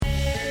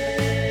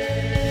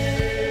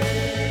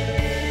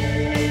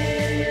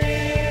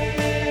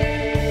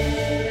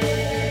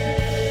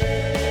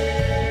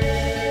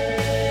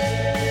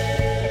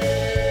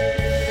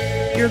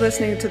You're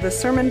listening to the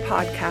Sermon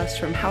Podcast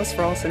from House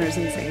for All Sinners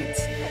and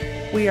Saints.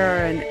 We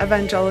are an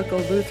evangelical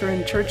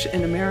Lutheran Church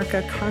in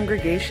America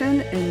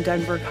congregation in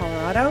Denver,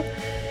 Colorado,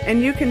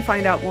 and you can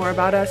find out more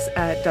about us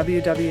at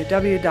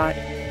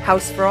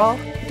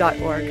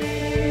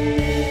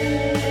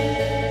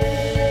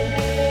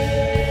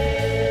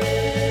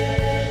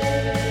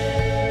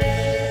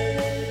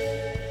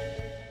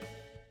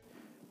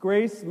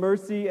Grace,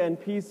 mercy,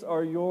 and peace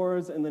are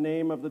yours in the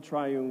name of the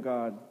triune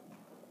God.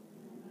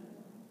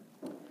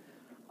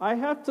 I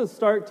have to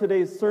start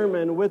today's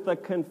sermon with a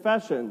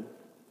confession.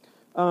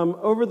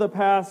 Over the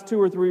past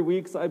 2 or 3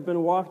 weeks, I've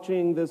been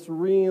watching this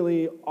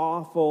really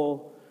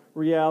awful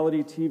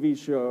reality TV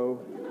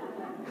show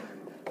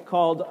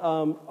called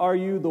Are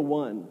You the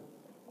One?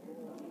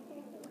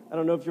 I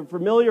don't know if you're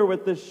familiar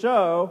with this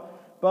show,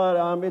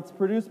 but it's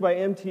produced by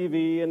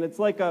MTV, and it's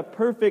like a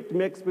perfect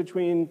mix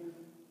between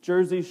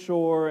Jersey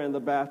Shore and The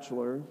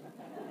Bachelor,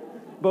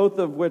 both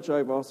of which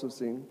I've also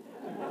seen.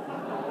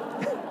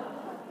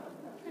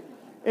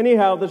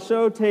 Anyhow, the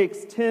show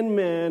takes 10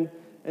 men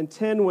and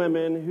 10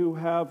 women who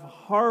have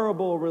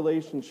horrible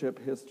relationship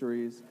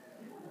histories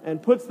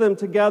and puts them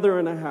together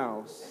in a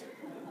house.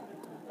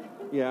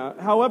 Yeah.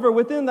 However,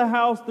 within the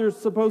house, there's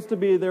supposed to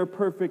be their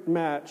perfect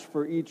match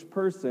for each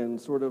person,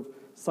 sort of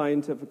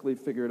scientifically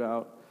figured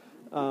out.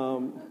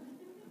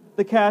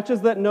 The catch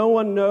is that no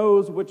one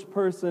knows which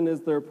person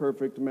is their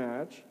perfect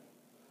match.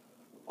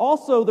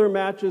 Also, their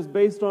match is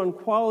based on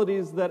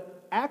qualities that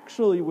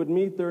actually would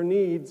meet their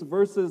needs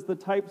versus the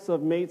types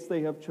of mates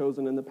they have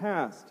chosen in the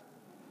past.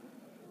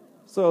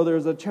 So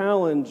there's a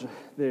challenge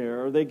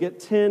there. They get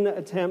 10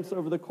 attempts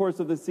over the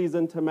course of the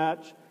season to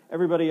match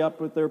everybody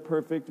up with their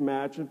perfect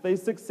match. If they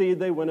succeed,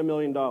 they win $1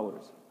 million,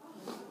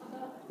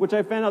 which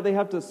I found out they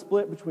have to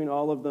split between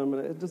all of them,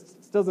 and it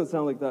just doesn't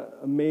sound like that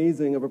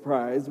amazing of a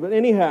prize. But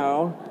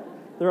anyhow,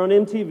 they're on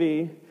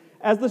MTV.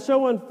 As the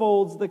show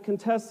unfolds, the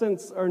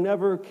contestants are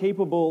never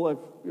capable, of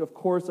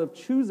course, of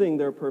choosing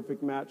their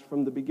perfect match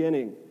from the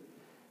beginning.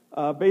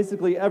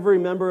 Basically, every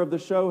member of the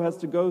show has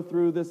to go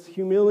through this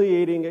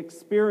humiliating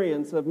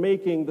experience of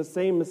making the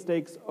same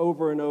mistakes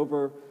over and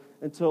over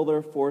until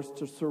they're forced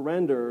to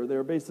surrender.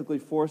 They're basically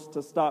forced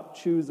to stop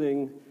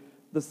choosing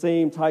the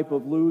same type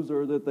of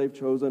loser that they've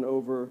chosen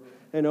over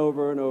and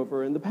over and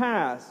over in the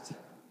past.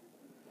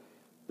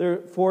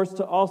 They're forced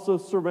to also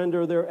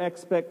surrender their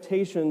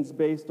expectations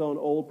based on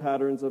old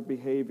patterns of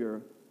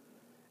behavior,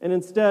 and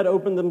instead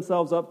open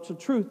themselves up to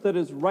truth that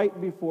is right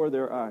before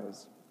their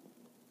eyes.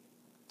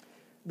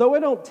 Though I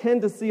don't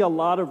tend to see a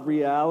lot of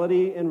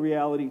reality in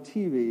reality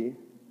TV,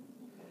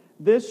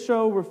 this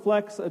show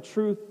reflects a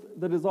truth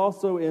that is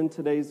also in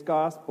today's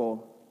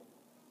gospel.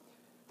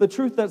 The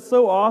truth that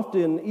so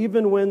often,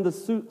 even when the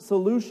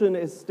solution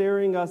is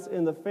staring us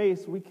in the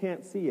face, we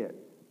can't see it.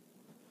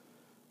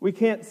 We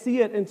can't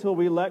see it until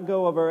we let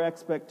go of our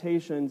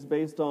expectations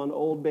based on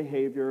old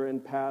behavior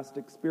and past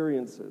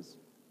experiences.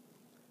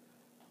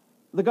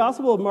 The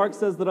Gospel of Mark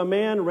says that a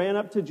man ran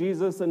up to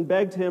Jesus and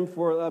begged him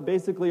for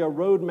basically a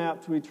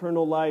roadmap to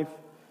eternal life.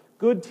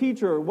 "Good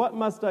teacher, what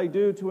must I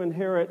do to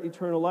inherit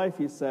eternal life?"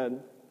 he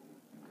said.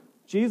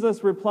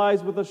 Jesus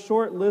replies with a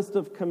short list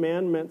of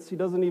commandments. He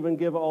doesn't even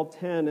give all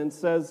 10, and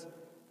says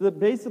that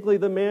basically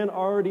the man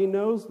already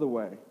knows the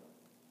way.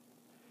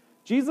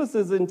 Jesus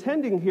is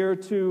intending here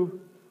to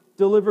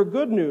deliver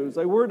good news,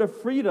 a word of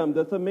freedom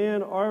that the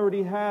man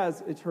already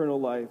has eternal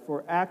life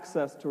or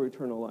access to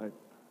eternal life.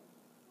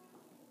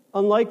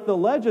 Unlike the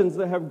legends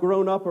that have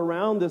grown up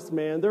around this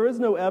man, there is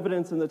no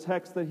evidence in the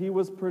text that he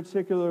was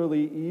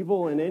particularly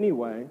evil in any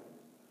way.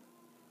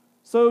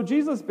 So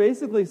Jesus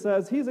basically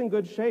says he's in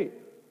good shape,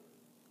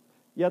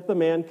 yet the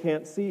man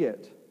can't see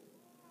it.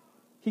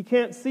 He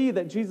can't see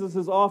that Jesus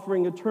is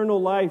offering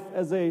eternal life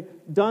as a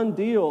done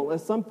deal,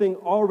 as something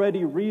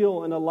already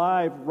real and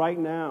alive right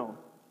now.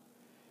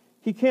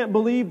 He can't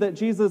believe that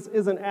Jesus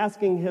isn't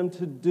asking him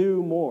to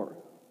do more.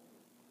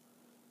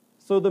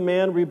 So the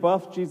man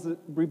rebuffs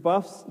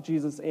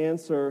Jesus'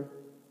 answer,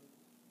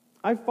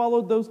 "I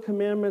followed those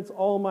commandments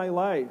all my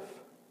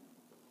life."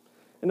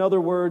 In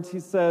other words, he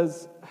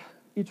says,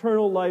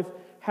 eternal life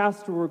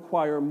has to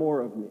require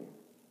more of me.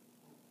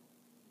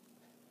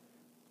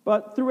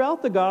 But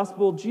throughout the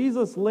gospel,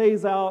 Jesus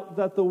lays out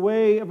that the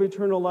way of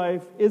eternal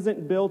life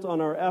isn't built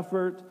on our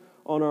effort,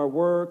 on our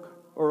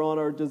work, or on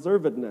our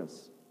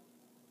deservedness.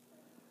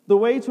 The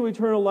way to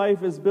eternal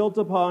life is built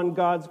upon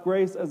God's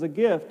grace as a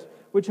gift,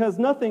 which has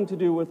nothing to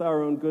do with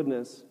our own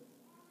goodness.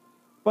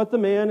 But the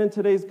man in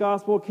today's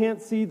gospel can't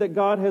see that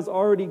God has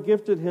already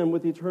gifted him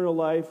with eternal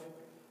life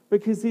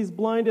because he's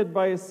blinded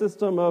by a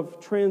system of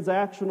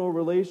transactional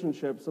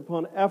relationships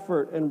upon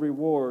effort and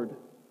reward.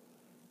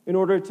 In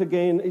order to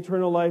gain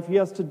eternal life, he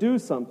has to do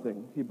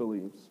something, he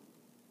believes.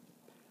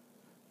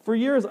 For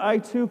years, I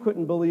too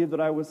couldn't believe that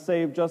I was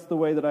saved just the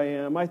way that I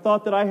am. I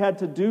thought that I had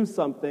to do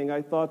something.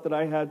 I thought that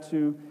I had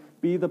to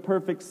be the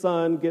perfect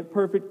son, get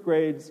perfect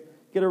grades,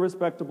 get a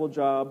respectable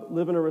job,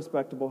 live in a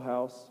respectable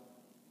house.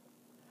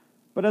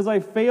 But as I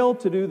failed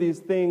to do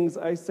these things,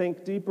 I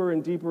sank deeper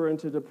and deeper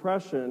into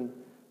depression.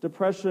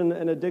 Depression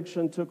and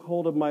addiction took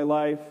hold of my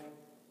life,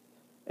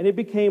 and it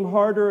became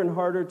harder and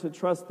harder to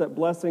trust that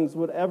blessings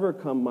would ever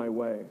come my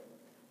way.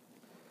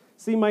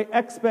 See, my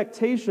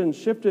expectations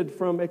shifted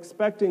from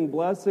expecting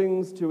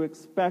blessings to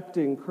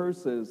expecting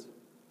curses.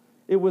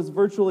 It was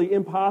virtually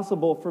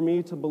impossible for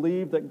me to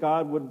believe that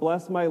God would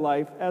bless my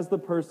life as the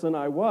person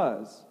I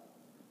was.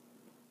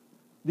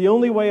 The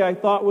only way I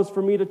thought was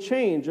for me to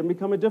change and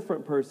become a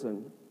different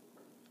person.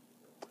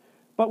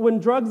 But when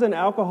drugs and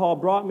alcohol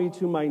brought me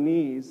to my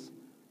knees,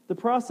 the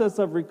process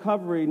of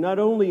recovery not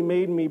only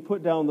made me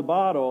put down the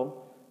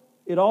bottle,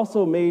 it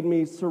also made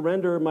me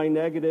surrender my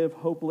negative,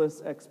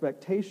 hopeless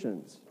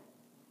expectations.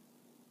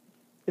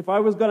 If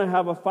I was going to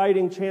have a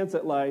fighting chance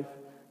at life,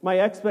 my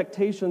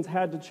expectations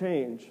had to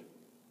change.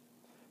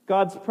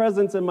 God's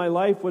presence in my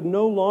life would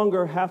no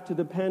longer have to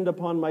depend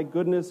upon my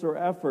goodness or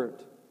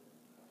effort.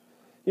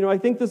 I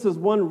think this is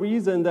one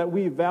reason that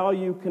we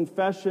value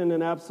confession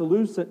and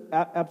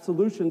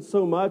absolution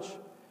so much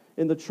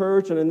in the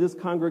church and in this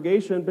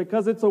congregation,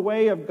 because it's a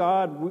way of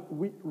God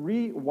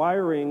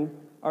rewiring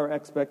our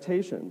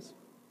expectations.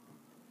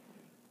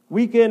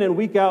 Week in and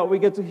week out, we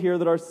get to hear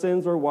that our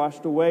sins are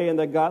washed away and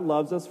that God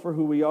loves us for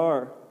who we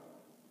are.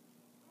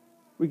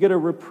 We get a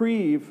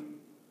reprieve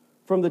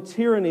from the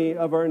tyranny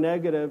of our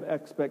negative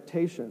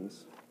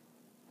expectations.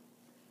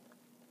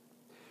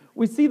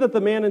 We see that the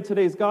man in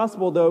today's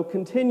gospel, though,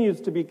 continues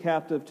to be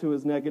captive to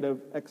his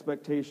negative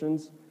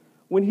expectations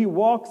when he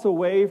walks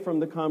away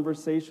from the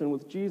conversation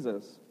with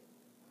Jesus.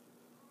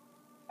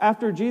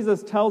 After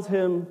Jesus tells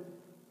him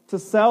to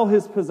sell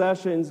his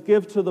possessions,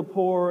 give to the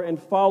poor, and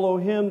follow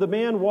him, the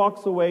man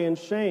walks away in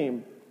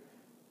shame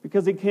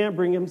because he can't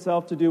bring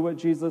himself to do what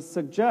Jesus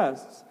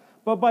suggests.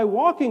 But by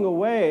walking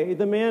away,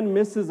 the man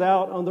misses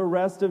out on the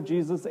rest of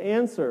Jesus'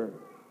 answer.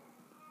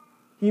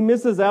 He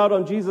misses out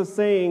on Jesus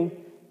saying,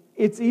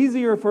 "It's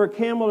easier for a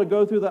camel to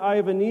go through the eye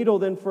of a needle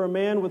than for a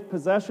man with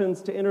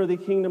possessions to enter the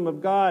kingdom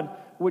of God,"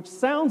 which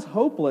sounds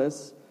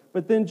hopeless,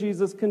 but then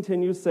Jesus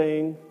continues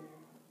saying,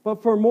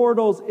 "But for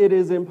mortals it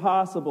is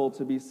impossible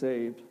to be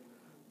saved,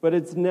 but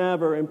it's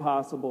never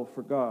impossible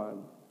for God."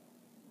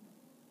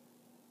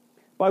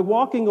 By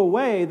walking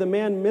away, the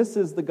man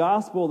misses the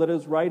gospel that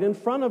is right in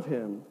front of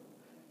him.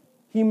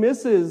 He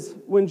misses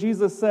when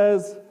Jesus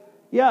says,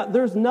 "Yeah,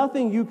 there's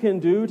nothing you can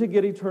do to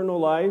get eternal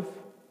life.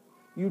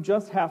 You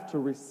just have to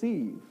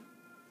receive."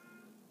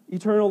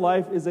 Eternal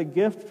life is a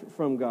gift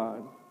from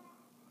God.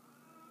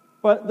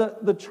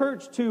 But the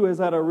church, too, has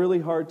had a really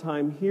hard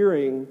time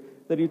hearing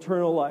that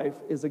eternal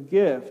life is a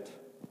gift.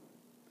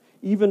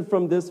 Even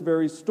from this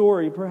very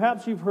story,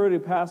 perhaps you've heard a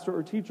pastor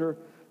or teacher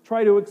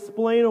try to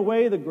explain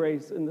away the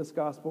grace in this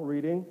gospel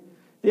reading.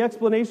 The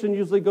explanation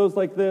usually goes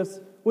like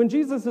this: when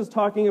Jesus is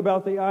talking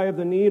about the eye of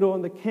the needle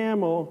and the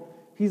camel,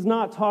 he's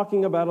not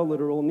talking about a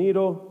literal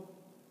needle.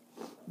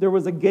 There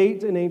was a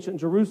gate in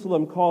ancient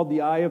Jerusalem called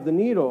the Eye of the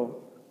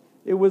Needle.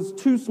 It was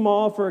too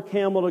small for a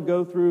camel to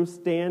go through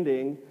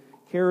standing,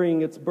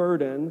 carrying its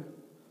burden.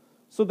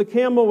 So the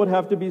camel would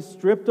have to be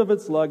stripped of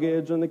its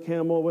luggage, and the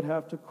camel would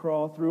have to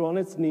crawl through on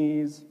its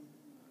knees.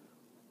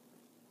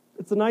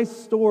 It's a nice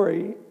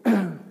story,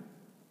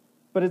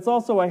 but it's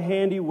also a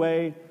handy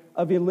way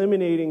of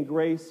eliminating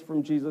grace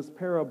from Jesus'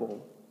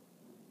 parable.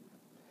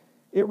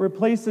 It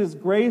replaces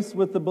grace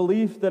with the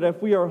belief that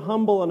if we are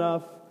humble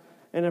enough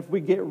and if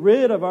we get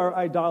rid of our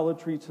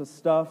idolatry to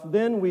stuff,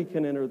 then we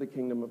can enter the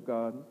kingdom of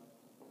God.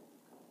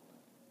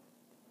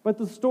 But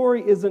the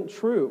story isn't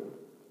true.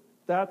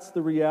 That's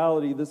the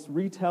reality. This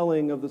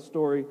retelling of the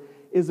story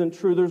isn't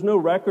true. There's no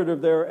record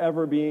of there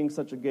ever being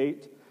such a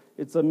gate.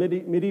 It's a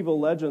medieval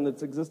legend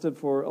that's existed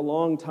for a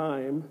long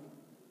time.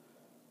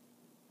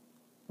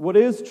 What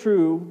is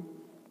true,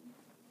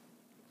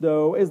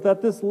 though, is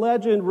that this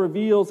legend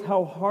reveals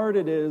how hard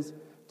it is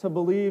to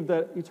believe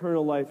that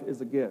eternal life is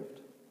a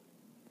gift.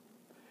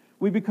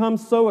 We become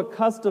so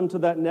accustomed to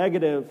that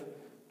negative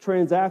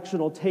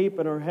transactional tape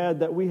in our head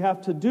that we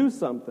have to do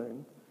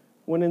something,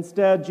 when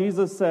instead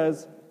Jesus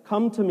says,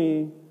 "Come to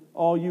me,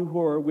 all you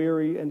who are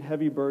weary and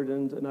heavy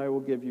burdened, and I will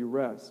give you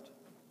rest."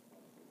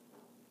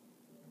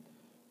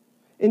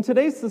 In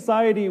today's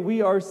society,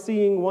 we are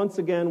seeing once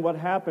again what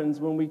happens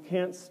when we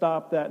can't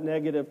stop that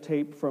negative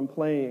tape from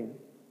playing.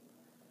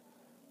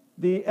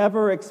 The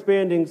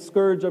ever-expanding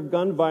scourge of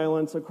gun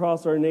violence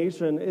across our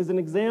nation is an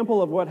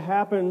example of what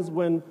happens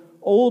when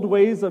old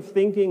ways of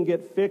thinking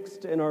get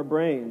fixed in our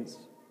brains.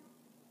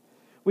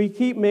 We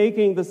keep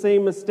making the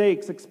same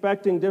mistakes,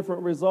 expecting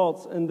different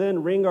results, and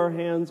then wring our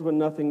hands when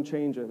nothing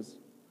changes.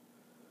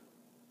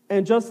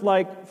 And just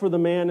like for the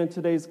man in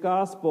today's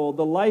gospel,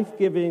 the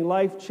life-giving,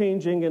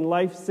 life-changing, and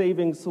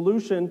life-saving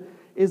solution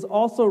is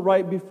also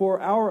right before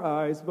our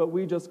eyes, but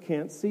we just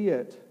can't see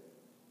it.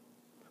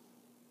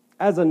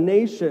 As a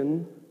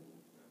nation,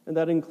 and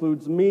that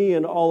includes me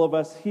and all of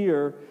us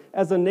here,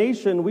 as a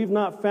nation, we've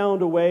not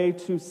found a way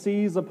to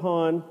seize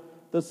upon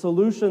the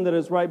solution that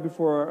is right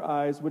before our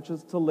eyes, which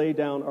is to lay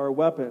down our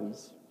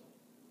weapons.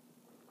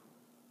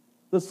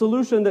 The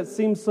solution that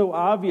seems so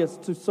obvious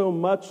to so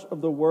much of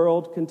the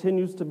world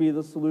continues to be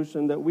the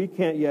solution that we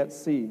can't yet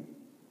see.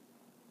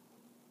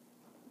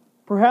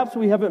 Perhaps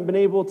we haven't been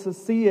able to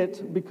see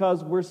it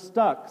because we're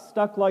stuck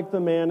like the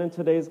man in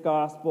today's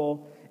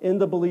gospel, in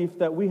the belief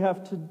that we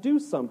have to do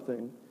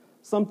something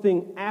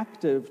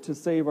active to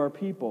save our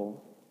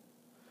people.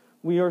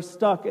 We are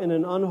stuck in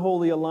an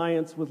unholy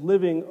alliance with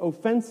living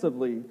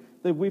offensively,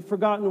 that we've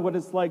forgotten what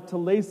it's like to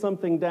lay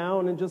something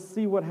down and just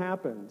see what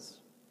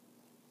happens.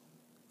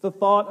 The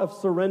thought of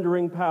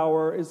surrendering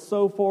power is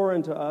so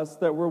foreign to us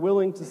that we're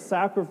willing to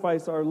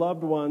sacrifice our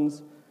loved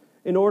ones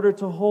in order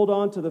to hold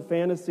on to the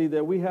fantasy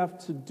that we have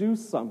to do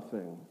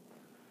something.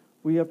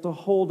 We have to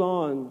hold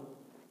on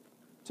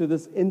to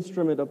this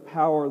instrument of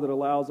power that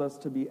allows us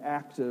to be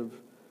active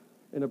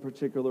in a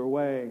particular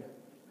way.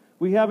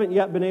 We haven't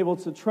yet been able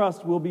to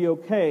trust we'll be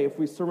okay if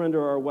we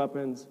surrender our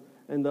weapons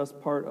and thus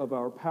part of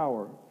our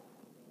power.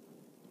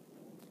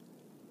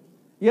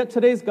 Yet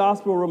today's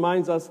gospel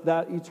reminds us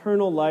that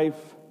eternal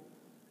life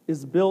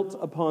is built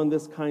upon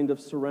this kind of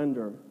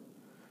surrender.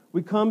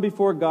 We come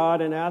before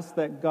God and ask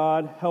that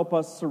God help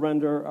us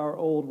surrender our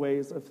old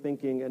ways of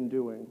thinking and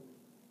doing.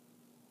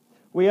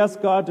 We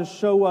ask God to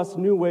show us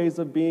new ways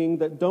of being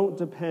that don't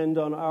depend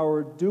on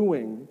our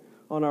doing,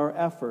 on our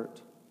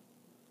effort.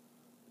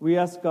 We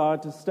ask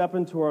God to step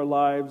into our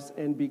lives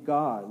and be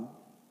God.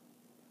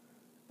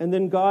 And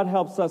then God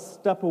helps us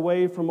step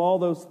away from all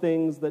those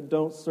things that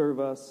don't serve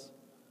us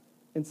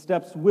and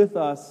steps with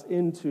us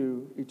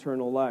into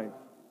eternal life.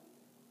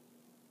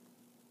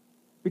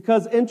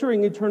 Because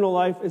entering eternal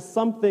life is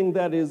something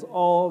that is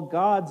all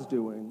God's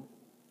doing,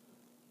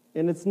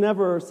 and it's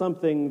never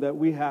something that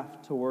we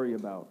have to worry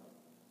about.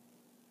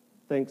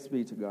 Thanks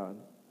be to God.